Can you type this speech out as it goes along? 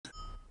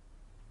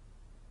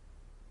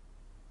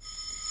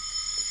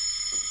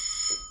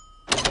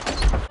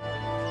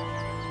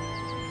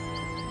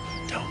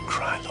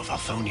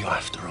phone you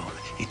after all.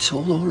 It's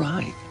all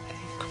right.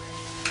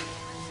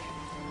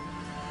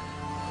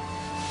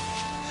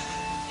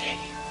 Hey.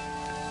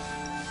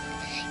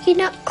 You're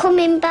not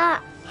coming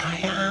back. I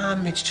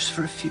am. It's just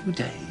for a few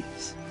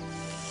days.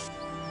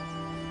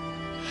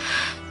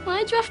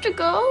 Why'd you have to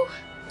go?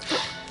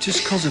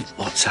 Just because of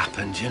what's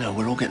happened, you know,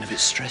 we're all getting a bit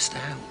stressed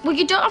out. Well,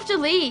 you don't have to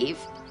leave.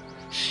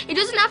 He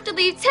doesn't have to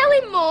leave. Tell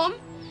him, Mum.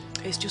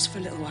 It's just for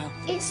a little while.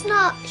 It's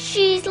not.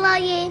 She's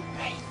lying.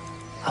 Hey,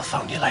 I'll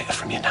phone you later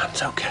from your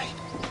nan's, OK?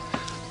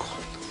 Go on.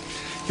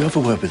 You have a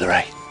word with her,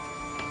 eh?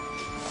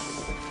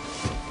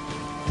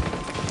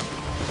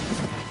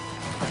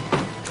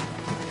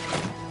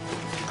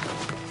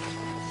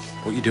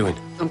 What are you doing?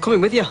 I'm coming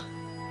with you.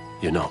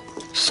 You're not.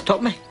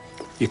 Stop me.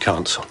 You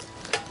can't, son.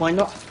 Why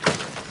not?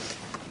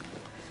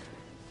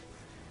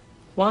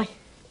 Why?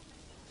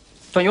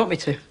 Don't you want me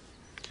to?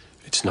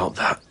 It's not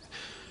that.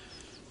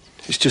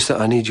 It's just that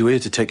I need you here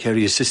to take care of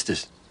your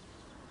sisters.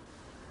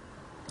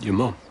 Your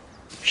mum.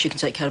 She can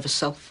take care of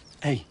herself.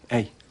 Hey.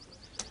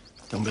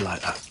 Don't be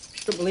like that.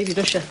 She don't believe you,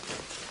 does she?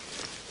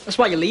 That's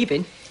why you're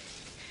leaving.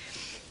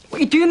 What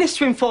are you doing this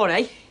to him for,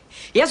 eh?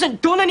 He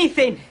hasn't done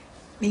anything.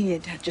 Me and your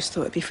dad just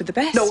thought it'd be for the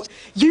best. No,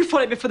 you thought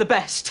it'd be for the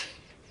best.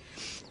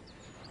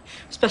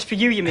 It's best for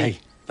you, you mean? Hey,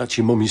 that's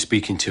your mum you're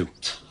speaking to.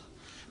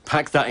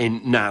 Pack that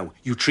in now.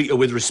 You treat her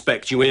with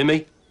respect, you hear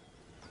me?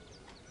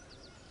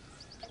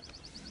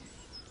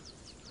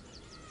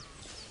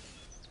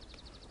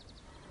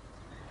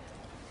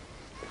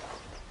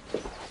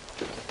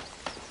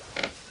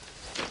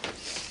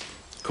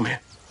 Come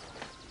here.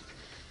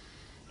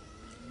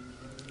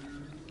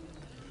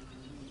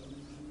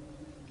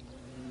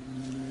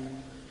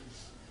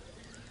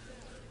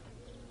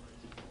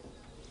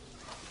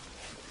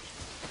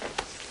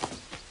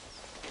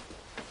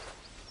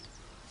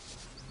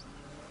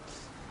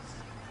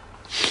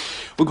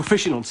 We'll go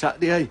fishing on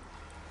Saturday, eh?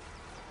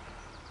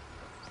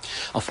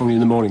 I'll phone you in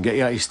the morning, get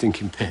you out of your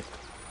stinking pit.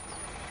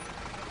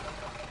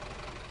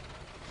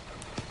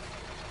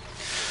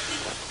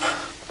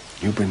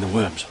 You bring the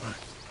worms, all right?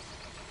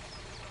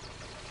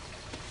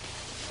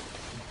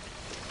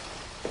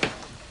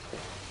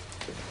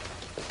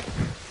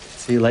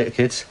 See you later,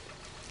 kids.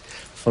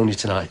 Phone you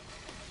tonight.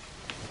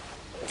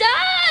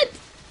 Dad!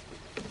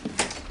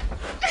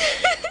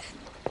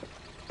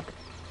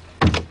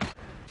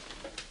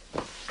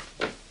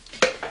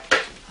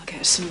 I'll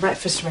get us some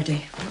breakfast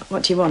ready.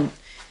 What do you want?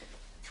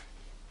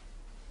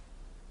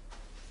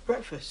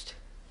 Breakfast?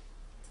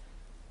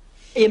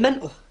 Are you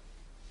mental?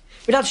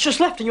 My dad's just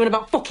left and you're on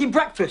about fucking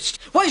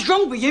breakfast. What is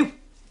wrong with you?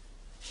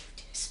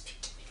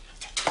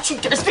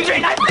 She's gonna speak to me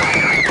now.